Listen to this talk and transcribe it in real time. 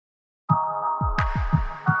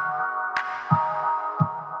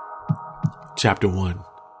Chapter 1.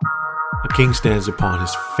 A king stands upon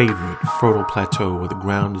his favorite fertile plateau where the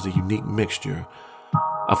ground is a unique mixture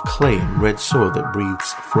of clay and red soil that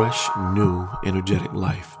breathes fresh, new, energetic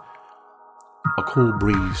life. A cool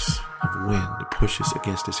breeze of wind pushes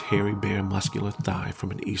against his hairy, bare, muscular thigh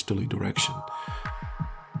from an easterly direction.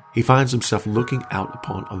 He finds himself looking out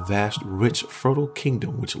upon a vast, rich, fertile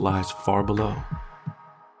kingdom which lies far below.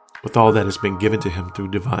 With all that has been given to him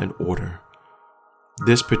through divine order,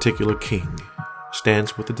 this particular king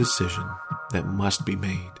stands with a decision that must be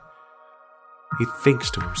made. He thinks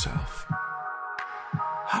to himself,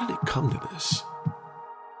 how did it come to this?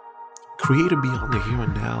 Creator beyond the here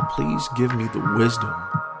and now, please give me the wisdom,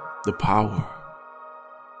 the power,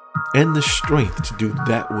 and the strength to do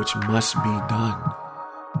that which must be done.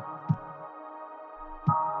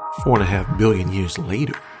 4.5 billion years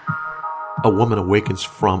later, a woman awakens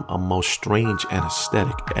from a most strange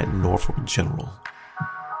anesthetic at Norfolk General.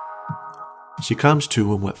 She comes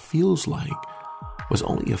to in what feels like was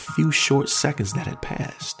only a few short seconds that had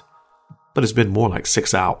passed, but it's been more like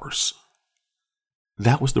 6 hours.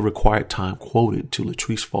 That was the required time quoted to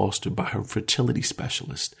Latrice Foster by her fertility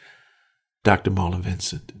specialist, Dr. Marla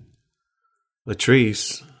Vincent.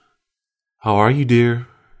 Latrice, how are you, dear?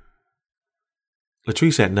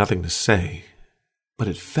 Latrice had nothing to say, but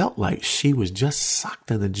it felt like she was just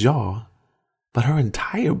socked in the jaw, but her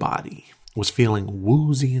entire body was feeling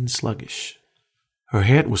woozy and sluggish. Her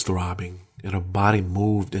head was throbbing, and her body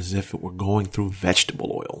moved as if it were going through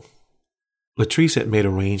vegetable oil. Latrice had made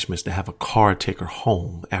arrangements to have a car take her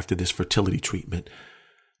home after this fertility treatment,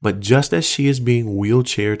 but just as she is being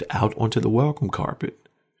wheelchaired out onto the welcome carpet,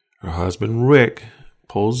 her husband Rick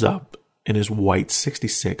pulls up in his white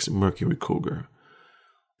 '66 Mercury Cougar.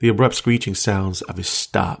 The abrupt screeching sounds of his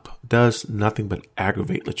stop does nothing but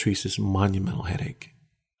aggravate Latrice's monumental headache.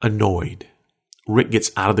 Annoyed, Rick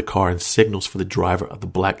gets out of the car and signals for the driver of the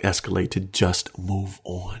black Escalade to just move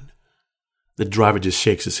on. The driver just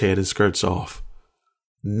shakes his head and skirts off.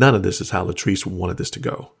 None of this is how Latrice wanted this to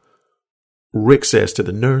go. Rick says to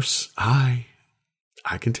the nurse, I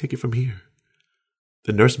can take it from here.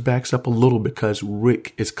 The nurse backs up a little because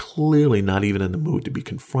Rick is clearly not even in the mood to be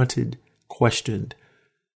confronted, questioned,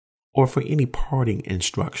 or for any parting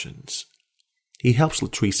instructions. He helps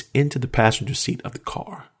Latrice into the passenger seat of the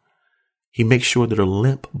car. He makes sure that her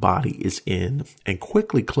limp body is in and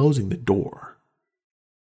quickly closing the door.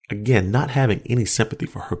 Again, not having any sympathy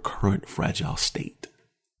for her current fragile state.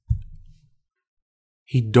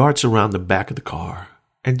 He darts around the back of the car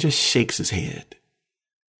and just shakes his head.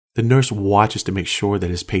 The nurse watches to make sure that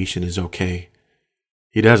his patient is okay.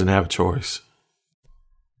 He doesn't have a choice.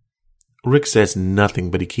 Rick says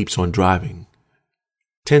nothing, but he keeps on driving.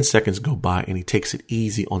 10 seconds go by and he takes it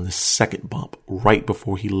easy on the second bump right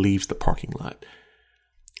before he leaves the parking lot.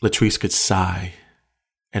 Latrice could sigh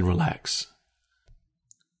and relax.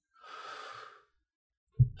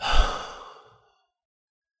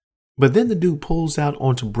 But then the dude pulls out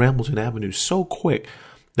onto Brambleton Avenue so quick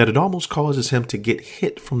that it almost causes him to get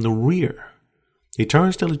hit from the rear. He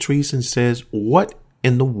turns to Latrice and says, "What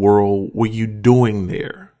in the world were you doing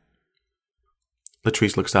there?"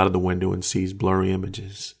 Latrice looks out of the window and sees blurry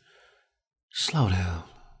images. Slow down.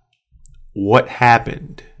 What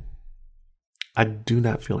happened? I do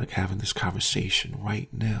not feel like having this conversation right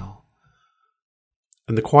now.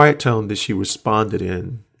 And the quiet tone that she responded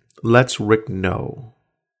in lets Rick know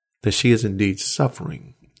that she is indeed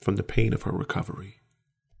suffering from the pain of her recovery.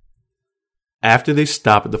 After they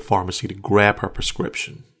stop at the pharmacy to grab her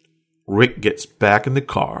prescription, Rick gets back in the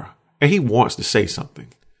car and he wants to say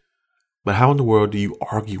something. But how in the world do you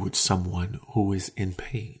argue with someone who is in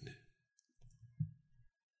pain?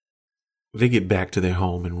 They get back to their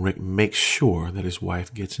home and Rick makes sure that his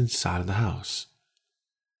wife gets inside of the house.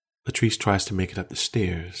 Latrice tries to make it up the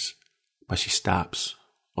stairs, but she stops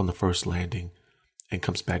on the first landing and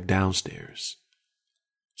comes back downstairs.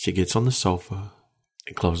 She gets on the sofa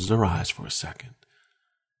and closes her eyes for a second.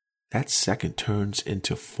 That second turns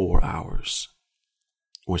into 4 hours.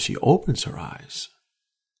 When she opens her eyes,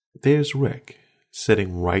 there's Rick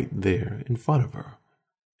sitting right there in front of her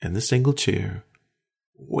in the single chair,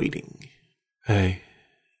 waiting. Hey,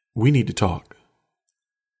 we need to talk.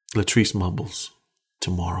 Latrice mumbles,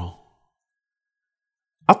 tomorrow.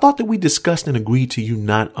 I thought that we discussed and agreed to you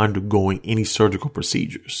not undergoing any surgical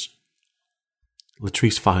procedures.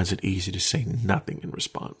 Latrice finds it easy to say nothing in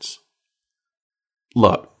response.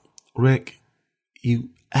 Look, Rick, you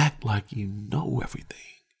act like you know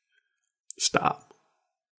everything. Stop.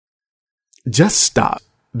 Just stop.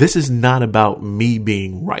 This is not about me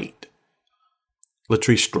being right.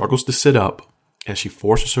 Latrice struggles to sit up and she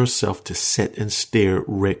forces herself to sit and stare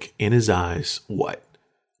Rick in his eyes. What?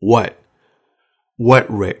 What,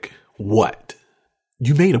 Rick? What?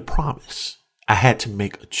 You made a promise. I had to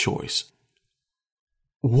make a choice.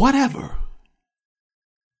 Whatever.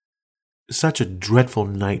 Such a dreadful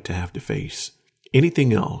night to have to face.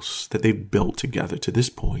 Anything else that they've built together to this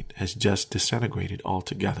point has just disintegrated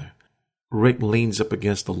altogether. Rick leans up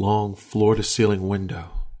against the long floor-to-ceiling window,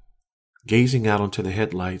 gazing out onto the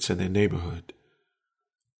headlights in their neighborhood.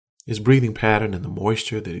 His breathing pattern and the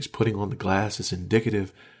moisture that he's putting on the glass is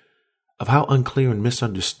indicative of how unclear and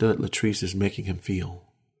misunderstood Latrice is making him feel.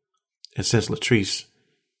 And since Latrice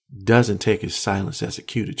doesn't take his silence as a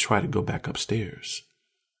cue to try to go back upstairs,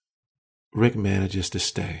 Rick manages to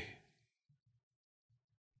stay.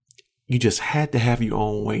 You just had to have your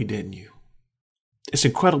own way, didn't you? It's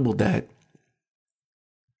incredible that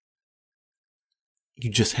you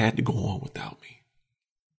just had to go on without me.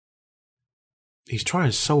 He's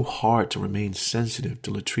trying so hard to remain sensitive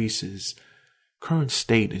to Latrice's current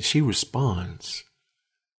state, and she responds,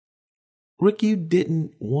 Rick, you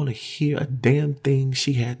didn't want to hear a damn thing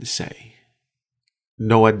she had to say.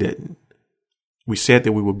 No, I didn't. We said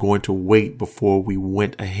that we were going to wait before we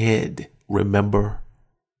went ahead, remember?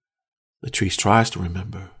 Latrice tries to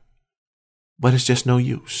remember, but it's just no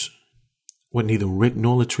use. What neither Rick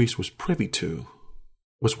nor Latrice was privy to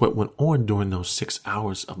was what went on during those 6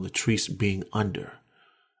 hours of Latrice being under.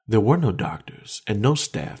 There were no doctors and no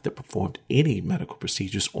staff that performed any medical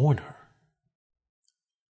procedures on her.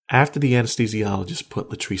 After the anesthesiologist put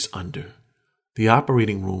Latrice under, the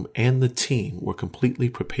operating room and the team were completely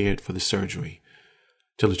prepared for the surgery.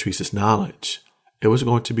 To Latrice's knowledge, it was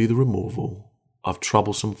going to be the removal of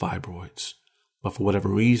troublesome fibroids, but for whatever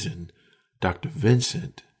reason, Dr.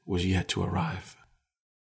 Vincent was yet to arrive.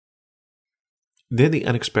 Then the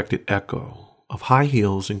unexpected echo of high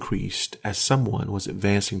heels increased as someone was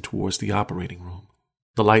advancing towards the operating room.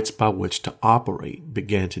 The lights by which to operate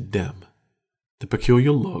began to dim. The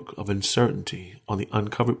peculiar look of uncertainty on the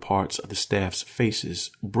uncovered parts of the staff's faces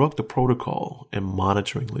broke the protocol in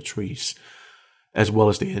monitoring Latrice, as well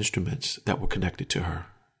as the instruments that were connected to her.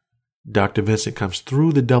 Dr. Vincent comes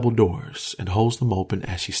through the double doors and holds them open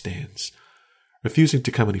as she stands. Refusing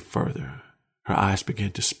to come any further, her eyes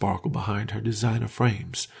begin to sparkle behind her designer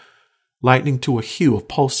frames, lightening to a hue of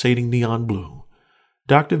pulsating neon blue.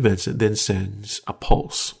 Dr. Vincent then sends a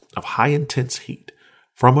pulse of high intense heat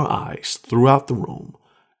from her eyes throughout the room,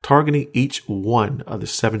 targeting each one of the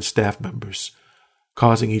 7 staff members,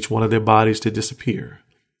 causing each one of their bodies to disappear,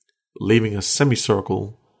 leaving a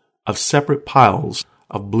semicircle of separate piles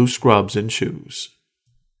of blue scrubs and shoes.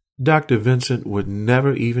 Dr. Vincent would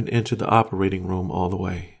never even enter the operating room all the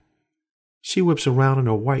way. She whips around in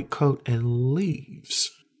her white coat and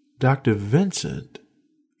leaves. Dr. Vincent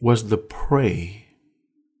was the prey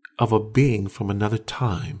of a being from another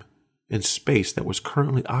time and space that was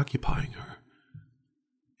currently occupying her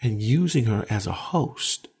and using her as a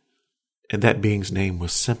host, and that being's name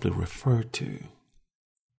was simply referred to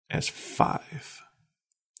as Five.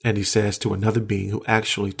 And he says to another being who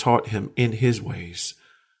actually taught him in his ways,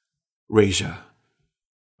 Raja,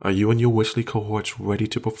 are you and your Witchley cohorts ready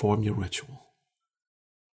to perform your ritual?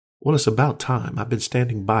 Well, it's about time. I've been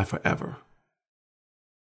standing by forever.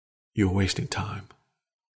 You're wasting time.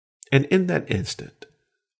 And in that instant,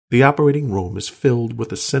 the operating room is filled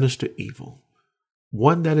with a sinister evil,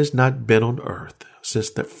 one that has not been on Earth since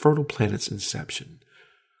that fertile planet's inception.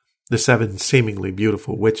 The 7 seemingly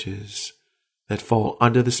beautiful witches that fall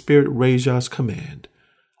under the spirit Raja's command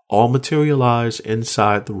all materialize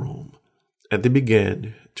inside the room, and they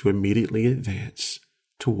begin to immediately advance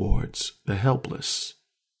towards the helpless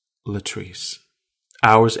Latrice.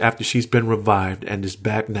 Hours after she's been revived and is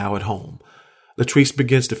back now at home, Latrice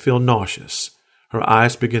begins to feel nauseous. Her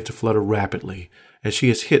eyes begin to flutter rapidly, and she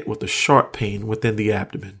is hit with a sharp pain within the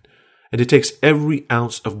abdomen, and it takes every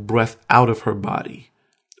ounce of breath out of her body.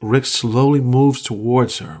 Rick slowly moves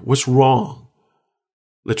towards her. What's wrong?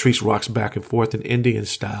 Latrice rocks back and forth in Indian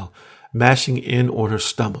style, mashing in on her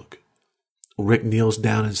stomach. Rick kneels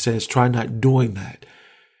down and says, try not doing that.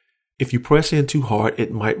 If you press in too hard,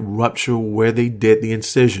 it might rupture where they did the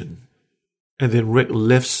incision. And then Rick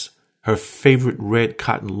lifts her favorite red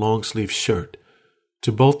cotton long-sleeve shirt.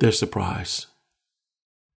 To both their surprise,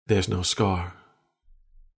 there's no scar.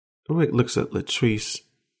 Rick looks at Latrice.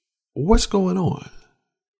 What's going on?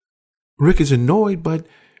 Rick is annoyed, but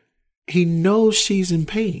he knows she's in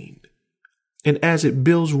pain. And as it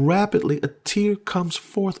builds rapidly, a tear comes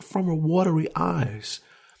forth from her watery eyes,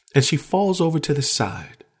 and she falls over to the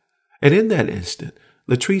side. And in that instant,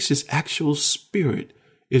 Latrice's actual spirit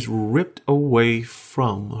is ripped away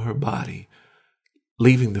from her body,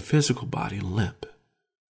 leaving the physical body limp.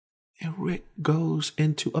 And Rick goes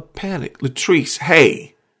into a panic. Latrice,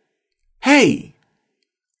 hey! Hey!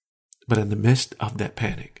 But in the midst of that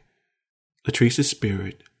panic, Latrice's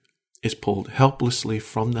spirit is pulled helplessly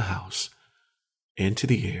from the house into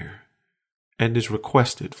the air and is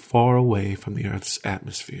requested far away from the Earth's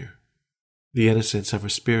atmosphere. The innocence of her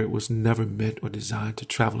spirit was never meant or designed to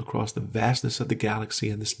travel across the vastness of the galaxy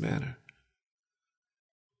in this manner.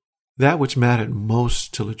 That which mattered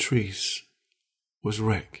most to Latrice was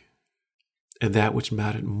Rick, and that which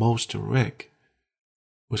mattered most to Rick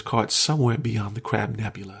was caught somewhere beyond the Crab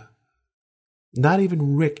Nebula. Not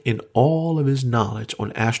even Rick, in all of his knowledge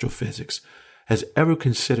on astrophysics, has ever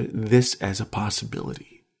considered this as a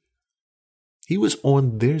possibility. He was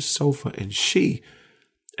on their sofa and she,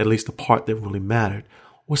 at least the part that really mattered,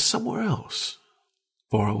 was somewhere else,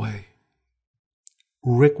 far away.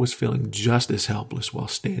 Rick was feeling just as helpless while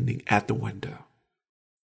standing at the window,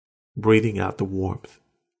 breathing out the warmth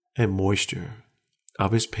and moisture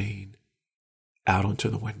of his pain out onto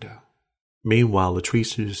the window. Meanwhile,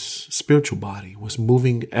 Latrice's spiritual body was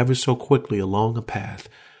moving ever so quickly along a path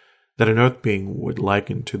that an Earth being would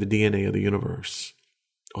liken to the DNA of the universe,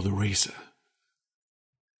 or the racer.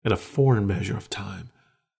 In a foreign measure of time,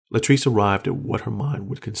 Latrice arrived at what her mind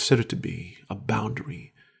would consider to be a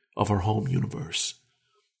boundary of her home universe.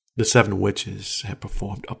 The 7 witches had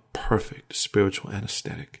performed a perfect spiritual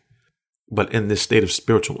anesthetic. But in this state of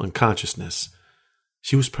spiritual unconsciousness,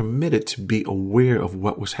 she was permitted to be aware of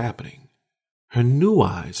what was happening. Her new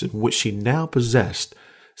eyes, in which she now possessed,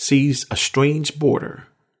 seized a strange border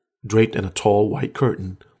draped in a tall white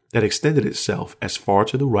curtain that extended itself as far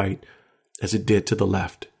to the right as it did to the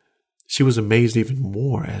left. She was amazed even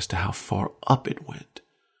more as to how far up it went.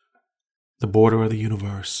 The border of the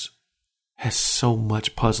universe has so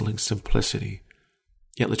much puzzling simplicity,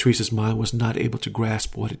 yet Latrice's mind was not able to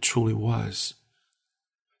grasp what it truly was.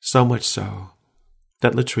 So much so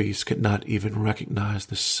that Latrice could not even recognize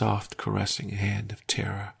the soft, caressing hand of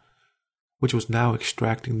Terra, which was now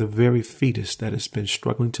extracting the very fetus that has been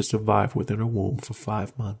struggling to survive within her womb for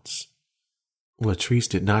 5 months. Latrice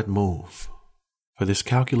did not move, for this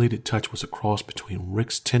calculated touch was a cross between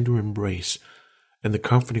Rick's tender embrace and the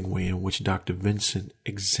comforting way in which Dr. Vincent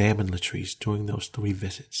examined Latrice during those 3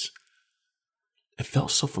 visits. It felt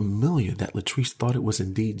so familiar that Latrice thought it was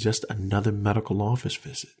indeed just another medical office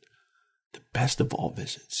visit. The best of all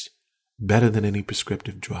visits, better than any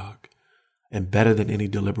prescriptive drug, and better than any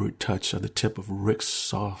deliberate touch of the tip of Rick's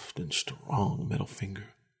soft and strong middle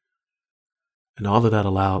finger. And all of that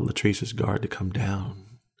allowed Latrice's guard to come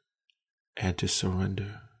down and to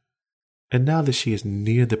surrender. And now that she is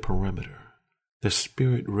near the perimeter, the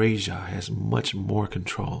spirit Raja has much more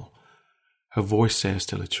control. Her voice says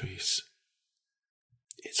to Latrice,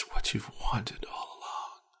 "It's what you've wanted all along."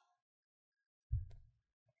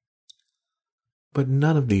 But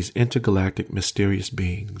none of these intergalactic mysterious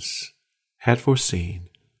beings had foreseen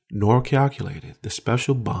nor calculated the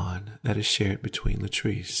special bond that is shared between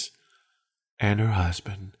Latrice and her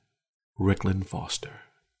husband, Ricklin Foster.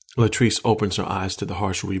 Latrice opens her eyes to the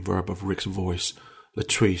harsh reverb of Rick's voice.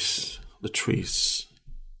 Latrice, Latrice,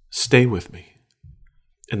 stay with me.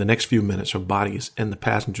 In the next few minutes, her body is in the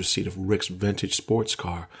passenger seat of Rick's vintage sports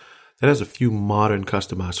car that has a few modern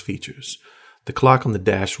customized features. The clock on the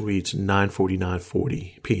dash reads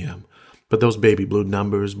 9:49:40 p.m., but those baby blue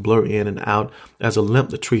numbers blur in and out as a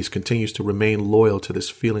limp Latrice continues to remain loyal to this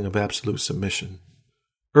feeling of absolute submission.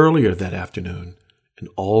 Earlier that afternoon, an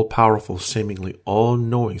all-powerful, seemingly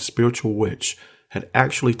all-knowing spiritual witch had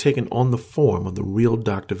actually taken on the form of the real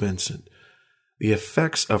Dr. Vincent. The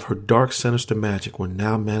effects of her dark, sinister magic were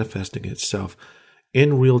now manifesting itself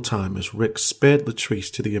in real time as Rick sped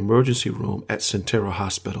Latrice to the emergency room at Centera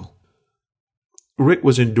Hospital. Rick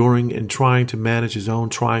was enduring and trying to manage his own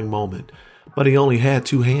trying moment, but he only had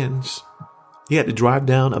 2 hands. He had to drive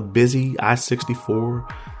down a busy I-64,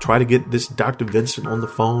 try to get this Dr. Vincent on the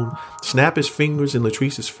phone, snap his fingers in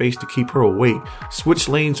Latrice's face to keep her awake, switch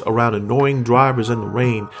lanes around annoying drivers in the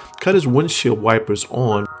rain, cut his windshield wipers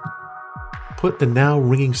on, put the now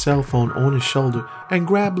ringing cell phone on his shoulder, and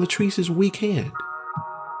grab Latrice's weak hand.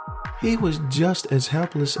 He was just as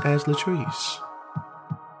helpless as Latrice.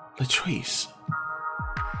 Latrice.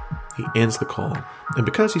 He ends the call, and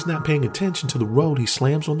because he's not paying attention to the road, he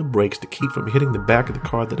slams on the brakes to keep from hitting the back of the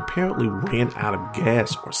car that apparently ran out of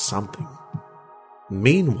gas or something.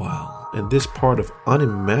 Meanwhile, in this part of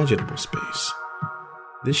unimaginable space,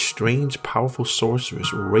 this strange, powerful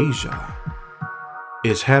sorceress, Raja,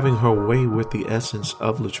 is having her way with the essence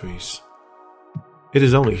of Latrice. It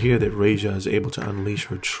is only here that Raja is able to unleash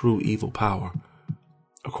her true evil power,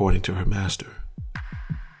 according to her master.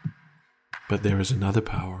 But there is another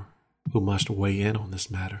power who must weigh in on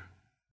this matter.